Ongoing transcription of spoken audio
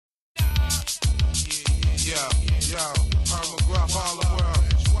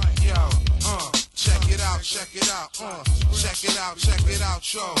check it out, check it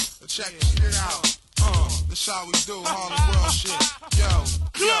out, yo, check it out. This how we do Harlem World shit.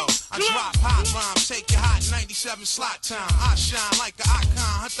 Yo, I drop hot rhymes, take your hot 97 slot time. I shine like an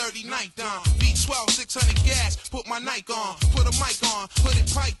icon, her 39th dime. V12, 600 gas, put my Nike on, put a mic on, put it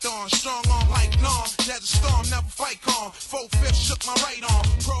piped on, strong on like Norm. There's a storm, never fight calm. 4/5 shook my right arm,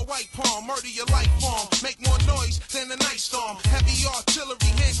 pro white palm, murder your life form. Make more noise than the night storm. Heavy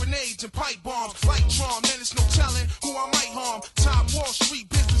artillery, hand grenades and pipe bombs. Light drum, then it's no telling who I might harm. Top Wall Street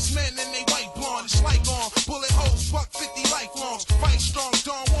businessmen and they white blonde. It's like on, bullet holes, buck 50 lifelongs. Fight strong,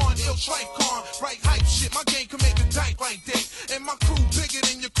 Don Juan, ill tripe con. Right hype shit, my game can make a dyke like that. And my crew bigger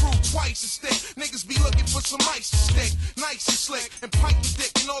than your crew, twice as thick. Niggas be looking for some ice to stick. Nice and slick, and pipe the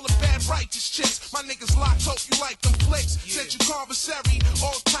dick and all the bad righteous chicks. My niggas locked, hope you like them flicks. Said you conversary,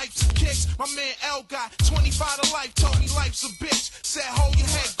 all types of kicks. My man L got 25 to life, told me life's a bitch. Said hold your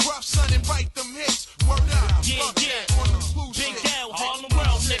head, gruff son, and write them hits. Word up, yeah. Big L, Harlem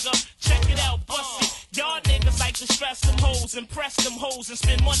World, nigga. Check it out, bust it. Y'all niggas like to stress them hoes, impress them hoes, and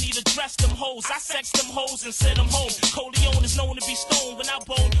spend money to dress them hoes. I sex them hoes and send them home. Coleon is known to be stoned. When I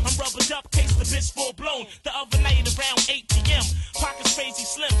bone, I'm rubbered up, case the bitch full blown. The other night around 8 p.m., pockets crazy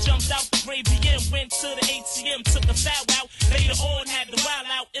slim, jumped out the gray BM, went to the ATM, took a foul out. Later on, had the wild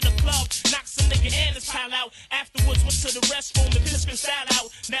out in the club, knocked some nigga and his pile out. Afterwards, went to the restroom and pissed style out.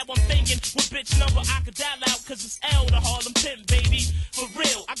 Now I'm thinking, what bitch number I could dial out, cause it's L, the Harlem pimp, baby. For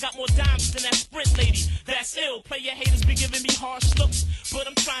real, I got more dimes than that Sprint lady. That's ill, player haters be giving me harsh looks, but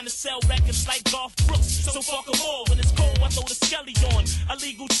I'm trying to sell records like Garth Brooks. So fuck them all, when it's cold I throw the skelly on.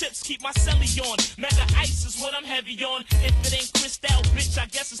 Illegal chips keep my celly on. Mega ice is what I'm heavy on. If it ain't Freestyle, bitch, I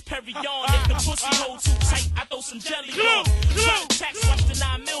guess it's Perry on. If the pussy hold too tight, I throw some jelly on. Try to tax watch the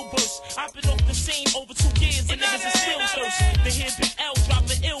 9 mil burst. I've been off the scene over 2 years and niggas is still thirst. To hear Big L drop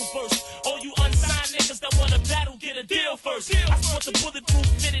an ill verse. All you unsigned niggas that wanna battle, get a deal first. I sport the bulletproof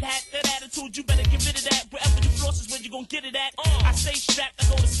fitted hat, that attitude, you better get rid of that. Wherever you floss is where you gon' get it at. I stay strapped, I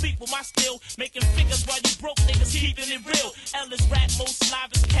go to sleep with my skill, making figures while you broke niggas keeping it real. L is rap, most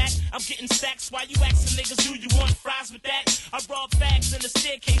live is cat. I'm getting stacks while you asking niggas, do you want fries with that? I rob bags in the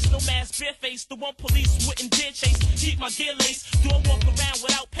staircase, no mask, bare face. The one police wouldn't dare chase, keep my gear lace. Do I walk around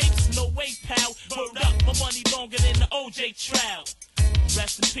without papers? No way, pal. Word up, my money longer than the OJ trial.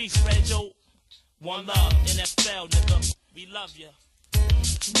 Rest in peace, Reggio. One love, NFL, nigga. We love ya. We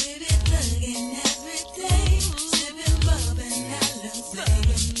be thuggin' every day, sippin' bub and Alizé.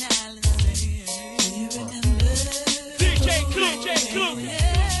 Do you remember? DJ Clue. We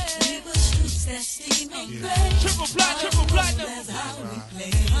were shoots that steam and play. Triple platinum. That's how we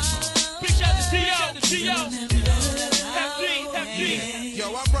play. Big shout to T.O. Yo,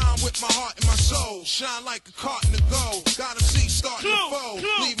 I rhyme with my heart and my soul. Shine like a carton of gold. Got them see starting to fold.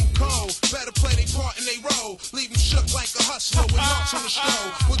 Leave them cold. Better play they part and they roll. Leave them shook like a hustler with knocks on the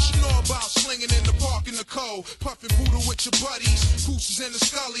stove. What you know about slinging in the park in the cold? Puffin' Buddha with your buddies. Pooses and the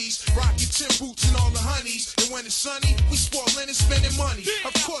scullies. Rockin' Tim boots and all the honeys. And when it's sunny, we spoilin' and spending money.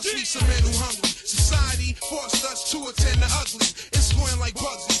 Of course, we some men who hungry. Society forced us to attend the ugly. It's going like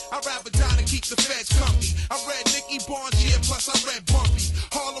Bugsy. I'd rather die than keep the feds company. I read Nicky Barnes, yeah, plus I read Bumpy.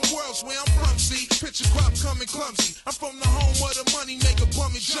 Harlem World's where I'm from, see. Picture crop coming clumsy. I'm from the home where the money make a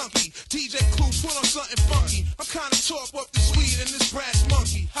bum and junkie. DJ Clue, put on something funky. I'm kinda top up this weed and this brass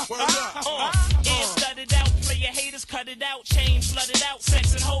monkey. Word up. And studded out, player haters cut it out. Chain flooded out,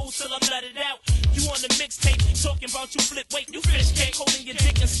 sex and hoes till I'm flooded out. You on the mixtape, talking about you flip weight, you fish cake, holding your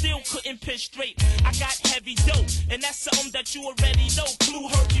dick and still couldn't pitch straight. I got heavy dope, and that's something that you already know. Clue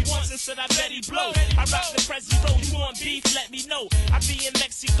heard me once and said I bet he blow. I rock the Prezi road, you want beef, let me know. I be in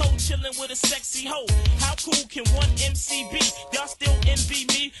Mexico, chillin' with a sexy hoe. How cool can one MC be? Y'all still envy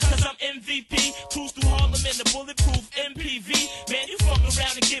me, cause I'm MVP. Cruise through Harlem in the bulletproof MPV. Man, you fuck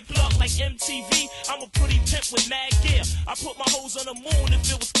around and get plucked like MTV. I'm a pretty pimp with mad gear. I put my hoes on the moon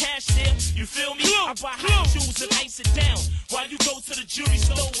if it was cash there. You feel me? I buy hot shoes and ice it down. While you go to the jewelry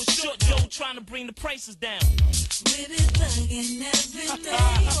store with short dough trying to bring the prices down. We be thuggin' every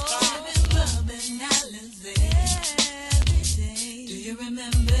day, sippin' bub and Alizé. Every day. Do you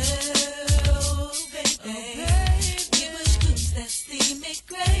remember?